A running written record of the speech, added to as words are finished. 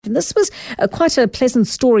And this was quite a pleasant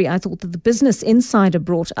story, I thought, that the Business Insider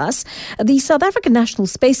brought us. The South African National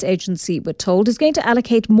Space Agency, we're told, is going to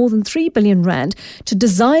allocate more than 3 billion rand to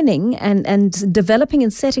designing and developing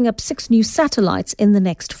and setting up 6 new satellites in the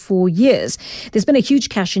next 4 years. There's been a huge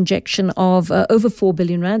cash injection of over 4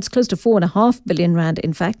 billion rand, close to 4.5 billion rand,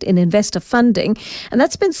 in fact, in investor funding. And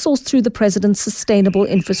that's been sourced through the President's Sustainable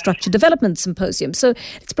Infrastructure Development Symposium. So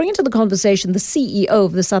let's bring into the conversation the CEO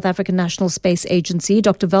of the South African National Space Agency,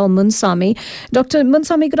 Dr. Val Munsami. Dr.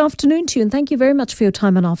 Munsami, good afternoon to you, and thank you very much for your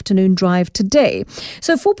time on Afternoon Drive today.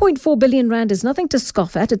 So 4.4 billion rand is nothing to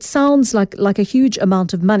scoff at. It sounds like a huge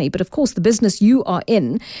amount of money, but of course the business you are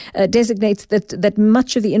in designates that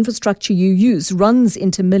much of the infrastructure you use runs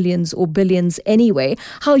into millions or billions anyway.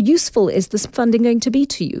 How useful is this funding going to be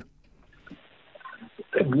to you?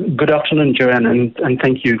 Good afternoon, Joanne, and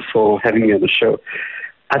thank you for having me on the show.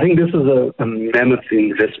 I think this is a mammoth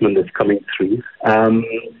investment that's coming through.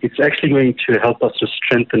 It's actually going to help us to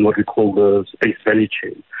strengthen what we call the space value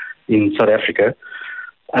chain in South Africa.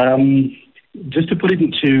 Just to put it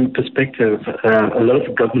into perspective, a lot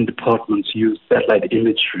of government departments use satellite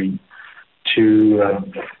imagery to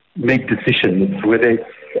make decisions, whether it's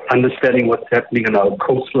understanding what's happening on our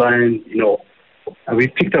coastline.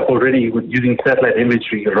 We've picked up already with using satellite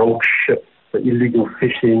imagery, rogue ships, illegal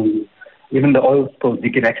fishing, even the oil spills. You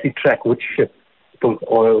can actually track which ship spills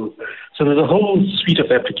oil. So there's a whole suite of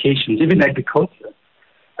applications. Even agriculture,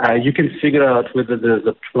 you can figure out whether there's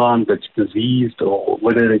a plant that's diseased or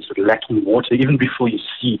whether it's lacking water, even before you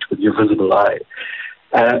see it with your visible eye.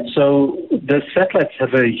 So the satellites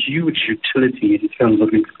have a huge utility in terms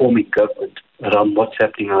of informing government around what's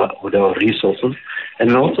happening with our resources,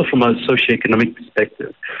 and also from a socioeconomic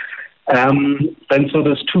perspective. And so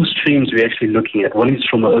there's 2 streams we're actually looking at. One is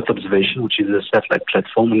from Earth observation, which is a satellite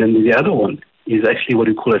platform, and then the other one is actually what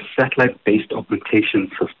we call a satellite-based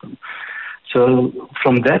augmentation system. So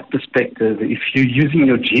from that perspective, if you're using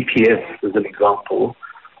your GPS as an example,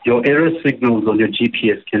 your error signals on your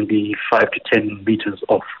GPS can be 5 to 10 meters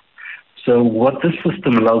off. So what this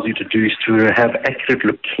system allows you to do is to have accurate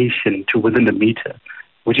location to within a meter,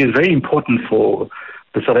 which is very important for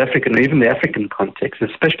the South African, or even the African context,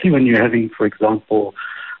 especially when you're having, for example,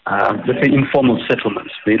 let's say informal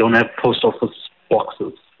settlements. They don't have post office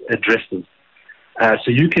boxes, addresses.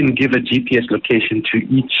 So you can give a GPS location to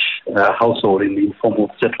each household in the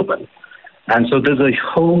informal settlement. And so there's a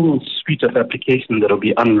whole suite of applications that will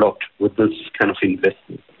be unlocked with this kind of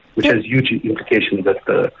investment, which has huge implications at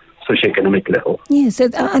the socioeconomic level. Yes,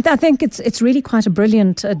 I think it's really quite a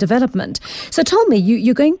brilliant development. So tell me,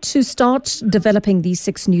 you're going to start developing these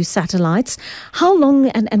 6 new satellites. How long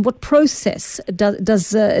and what process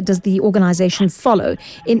does the organization follow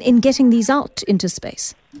in getting these out into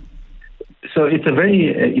space? So it's a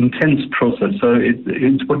very intense process. So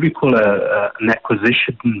it's what we call an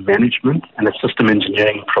acquisition management and a system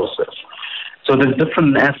engineering process. So there's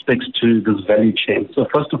different aspects to this value chain. So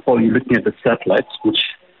first of all, you're looking at the satellites, which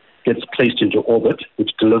gets placed into orbit,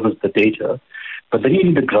 which delivers the data. But then you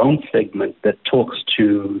need the ground segment that talks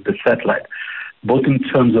to the satellite, both in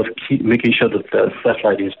terms of making sure that the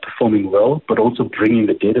satellite is performing well, but also bringing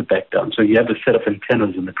the data back down. So you have a set of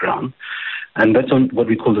antennas in the ground, and that's on what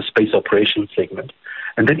we call the space operations segment.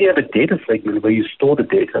 And then you have a data segment where you store the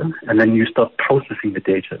data, and then you start processing the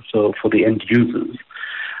data, so for the end users.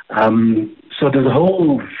 So there's a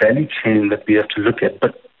whole value chain that we have to look at.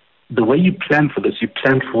 But the way you plan for this, you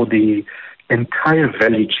plan for the entire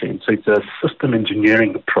value chain. So it's a system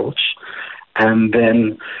engineering approach. And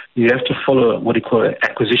then you have to follow what you call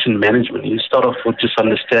acquisition management. You start off with just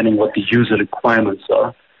understanding what the user requirements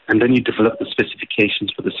are, and then you develop the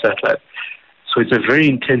specifications for the satellite. So it's a very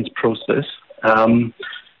intense process.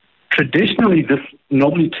 Traditionally, this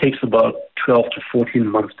normally takes about 12 to 14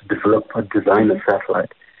 months to develop or design a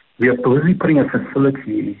satellite. We are busy putting a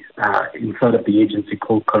facility inside of the agency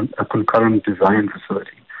called a concurrent design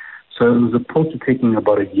facility. So it was opposed to taking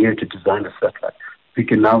about a year to design a satellite. We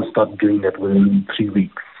can now start doing that within 3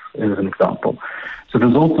 weeks, as an example. So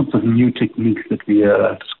there's all sorts of new techniques that we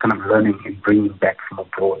are just kind of learning and bringing back from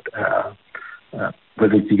abroad,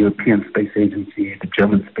 whether it's the European Space Agency, the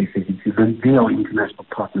German Space Agency. They are international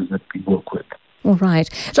partners that we work with. All right.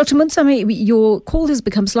 Dr. Munsami, your call has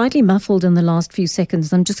become slightly muffled in the last few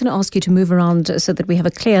seconds. I'm just going to ask you to move around so that we have a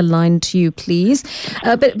clear line to you, please.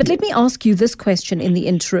 But let me ask you this question in the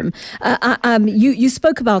interim. You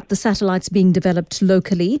spoke about the satellites being developed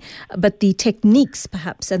locally, but the techniques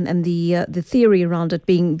perhaps and the theory around it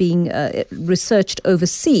being researched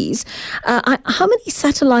overseas. How many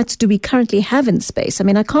satellites do we currently have in space? I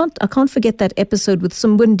mean, I can't forget that episode with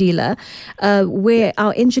Sumbundila, where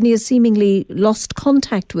our engineers seemingly lost lost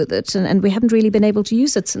contact with it, and we haven't really been able to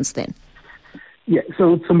use it since then. Yeah,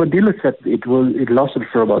 so Madillasat, it lasted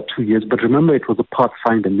for about 2 years, but remember it was a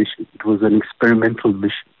pathfinder mission. It was an experimental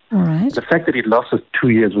mission. All right. The fact that it lasted 2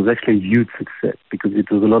 years was actually a huge success because it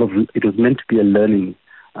was meant to be a learning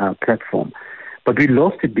platform. But we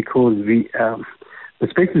lost it because the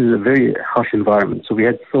space is a very harsh environment. So we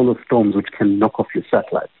had solar storms which can knock off your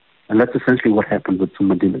satellites. And that's essentially what happened with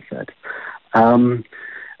Madillasat.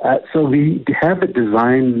 So we have a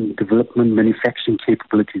design, development, manufacturing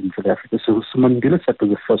capabilities in South Africa. So Madillasat was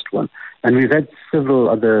the first one. And we've had several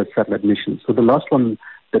other satellite missions. So the last one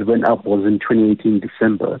that went up was in 2018,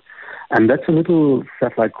 December. And that's a little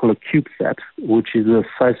satellite called a CubeSat, which is the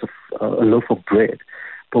size of a loaf of bread.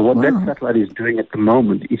 But what that satellite is doing at the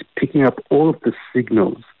moment is picking up all of the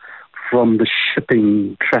signals from the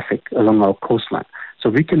shipping traffic along our coastline. So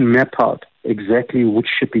we can map out exactly which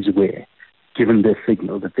ship is where, given their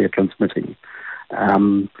signal that they're transmitting.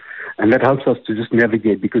 And that helps us to just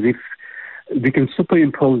navigate, because if we can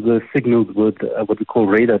superimpose the signals with what we call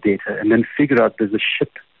radar data and then figure out there's a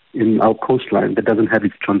ship in our coastline that doesn't have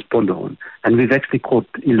its transponder on. And we've actually caught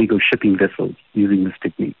illegal shipping vessels using this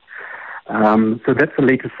technique. So that's the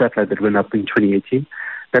latest satellite that went up in 2018.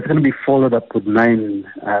 That's going to be followed up with 9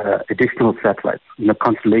 additional satellites in a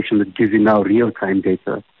constellation that gives you now real-time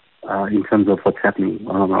data in terms of what's happening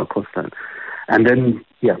on our coastline. And then,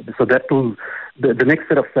 so that will, the next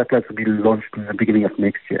set of satellites will be launched in the beginning of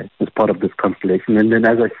next year as part of this constellation. And then,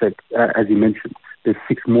 as I said, as you mentioned, there's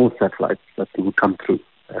 6 more satellites that will come through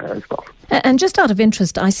as well. And just out of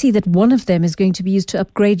interest, I see that one of them is going to be used to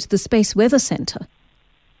upgrade the Space Weather Center.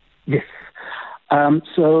 Yes.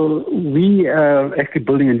 So we are actually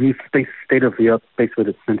building a new state-of-the-art space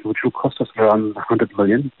weather center, which will cost us around $100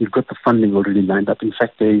 million. We've got the funding already lined up. In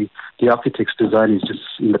fact, the architect's design is just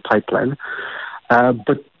in the pipeline.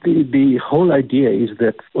 But the whole idea is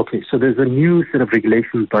that, so there's a new set of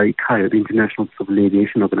regulations by ICAO, the International Civil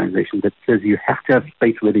Aviation Organization, that says you have to have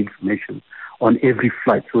space weather information on every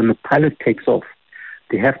flight. So when the pilot takes off,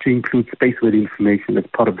 they have to include space weather information as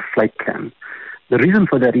part of the flight plan. The reason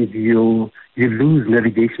for that is you lose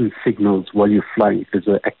navigation signals while you're flying. If there's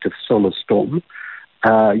an active solar storm,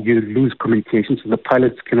 you lose communication, so the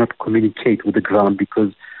pilots cannot communicate with the ground,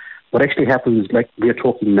 because what actually happens is, like we are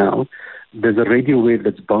talking now, there's a radio wave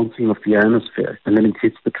that's bouncing off the ionosphere, and then it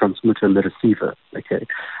hits the transmitter and the receiver.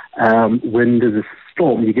 When there's a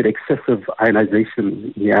storm, you get excessive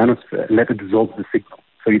ionization in the ionosphere, and that dissolves the signal,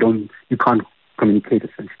 so you can't communicate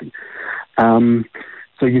essentially.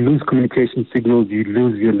 So you lose communication signals, you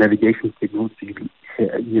lose your navigation signals, you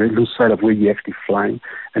lose sight of where you're actually flying.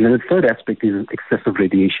 And then the third aspect is excessive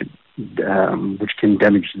radiation, which can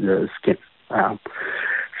damage the skin.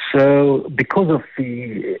 So because of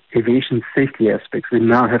the aviation safety aspects, we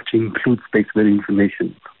now have to include space weather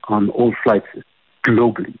information on all flights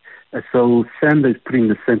globally. So SANSA is putting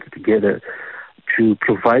the center together to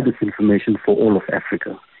provide this information for all of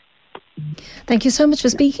Africa. Thank you so much for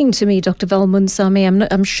speaking to me, Dr. Val Munsami.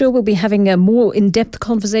 I'm sure we'll be having more in-depth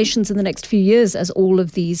conversations in the next few years as all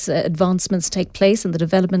of these advancements take place and the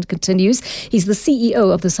development continues. He's the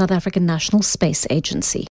CEO of the South African National Space Agency.